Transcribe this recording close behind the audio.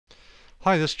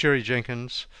Hi, this is Jerry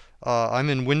Jenkins. I'm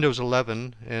in Windows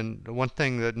 11, and one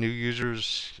thing that new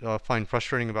users find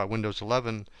frustrating about Windows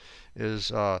 11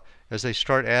 is as they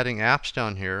start adding apps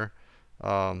down here,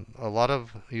 a lot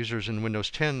of users in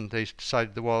Windows 10, they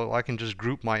decide that, well, I can just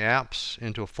group my apps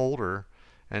into a folder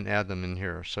and add them in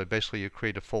here. So basically you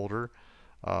create a folder,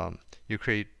 um, you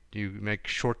make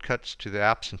shortcuts to the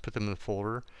apps and put them in the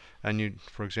folder, and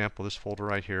for example, this folder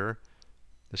right here,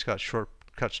 it's got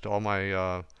shortcuts to all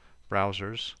my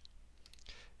browsers.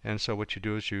 And so what you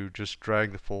do is you just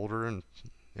drag the folder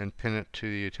and pin it to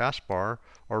the taskbar,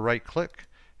 or right click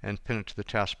and pin it to the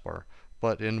taskbar.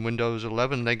 But in Windows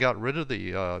 11 they got rid of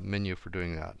the menu for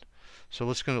doing that. So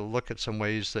let's going to look at some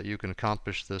ways that you can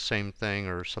accomplish the same thing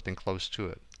or something close to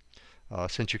it.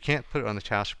 Since you can't put it on the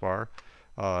taskbar,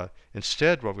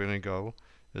 instead what we're going to go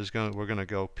is we're going to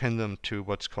go pin them to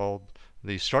what's called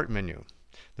the start menu.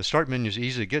 The start menu is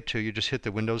easy to get to. You just hit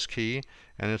the Windows key,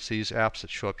 and it's these apps that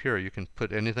show up here. You can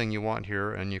put anything you want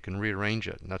here, and you can rearrange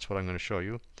it, and that's what I'm going to show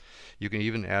you. You can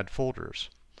even add folders.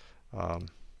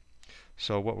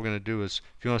 So what we're going to do is,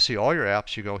 if you want to see all your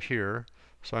apps, you go here.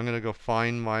 So I'm going to go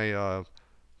find my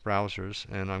browsers,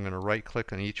 and I'm going to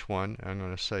right-click on each one, and I'm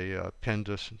going to say pin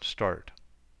to start.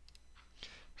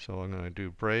 So I'm going to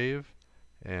do Brave,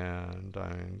 and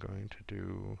I'm going to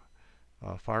do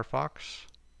Firefox.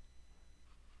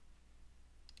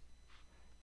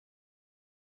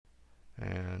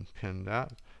 And pin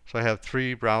that. So I have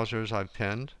 3 browsers I've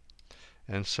pinned.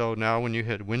 And so now when you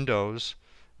hit Windows,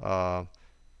 what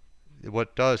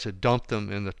it does, it dumps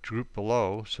them in the group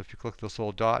below. So if you click this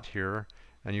little dot here,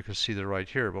 and you can see they're right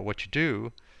here. But what you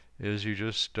do is you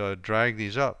just drag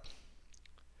these up.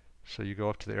 So you go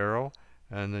up to the arrow,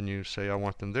 and then you say, I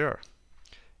want them there.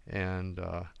 And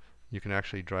you can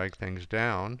actually drag things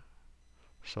down.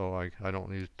 So I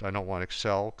don't want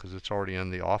Excel because it's already in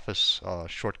the Office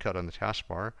shortcut on the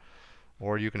taskbar,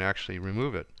 or you can actually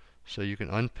remove it. So you can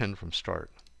unpin from start.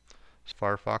 So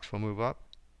Firefox will move up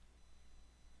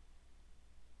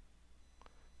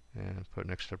and put it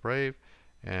next to Brave,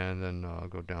 and then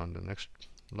go down to the next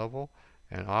level,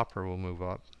 and Opera will move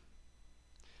up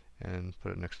and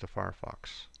put it next to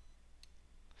Firefox.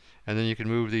 And then you can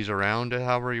move these around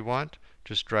however you want.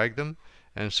 Just drag them.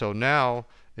 And so now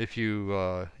if you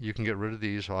can get rid of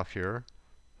these off here.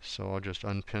 So I'll just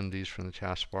unpin these from the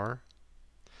taskbar.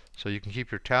 So you can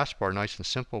keep your taskbar nice and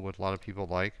simple, what a lot of people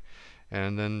like,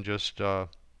 and then just then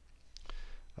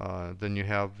you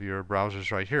have your browsers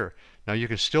right here. Now you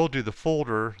can still do the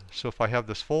folder. So if I have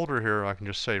this folder here, I can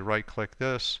just say right click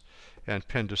this and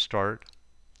pin to start,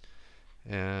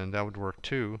 and that would work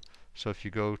too. So if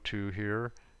you go to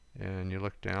here and you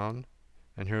look down,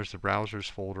 and here's the browsers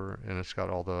folder, and it's got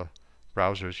all the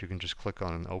browsers you can just click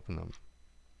on and open them.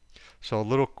 So a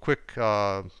little quick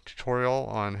tutorial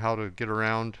on how to get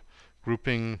around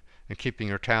grouping and keeping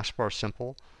your taskbar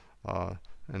simple,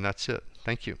 and that's it.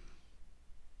 Thank you.